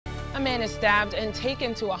man is stabbed and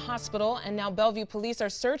taken to a hospital, and now Bellevue police are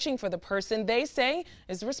searching for the person they say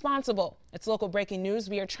is responsible. It's local breaking news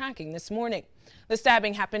we are tracking this morning. The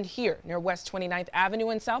stabbing happened here near West 29th Avenue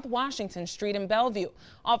and South Washington Street in Bellevue.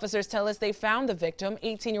 Officers tell us they found the victim,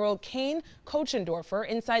 18-year-old Kane Kochendorfer,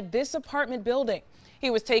 inside this apartment building. He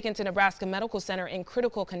was taken to Nebraska Medical Center in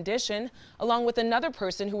critical condition, along with another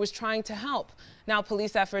person who was trying to help. Now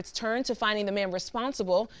police efforts turn to finding the man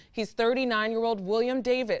responsible. He's 39-year-old William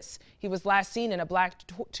Davis. He was last seen in a black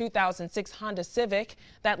 2006 Honda Civic.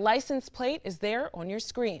 That license plate is there on your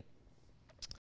screen.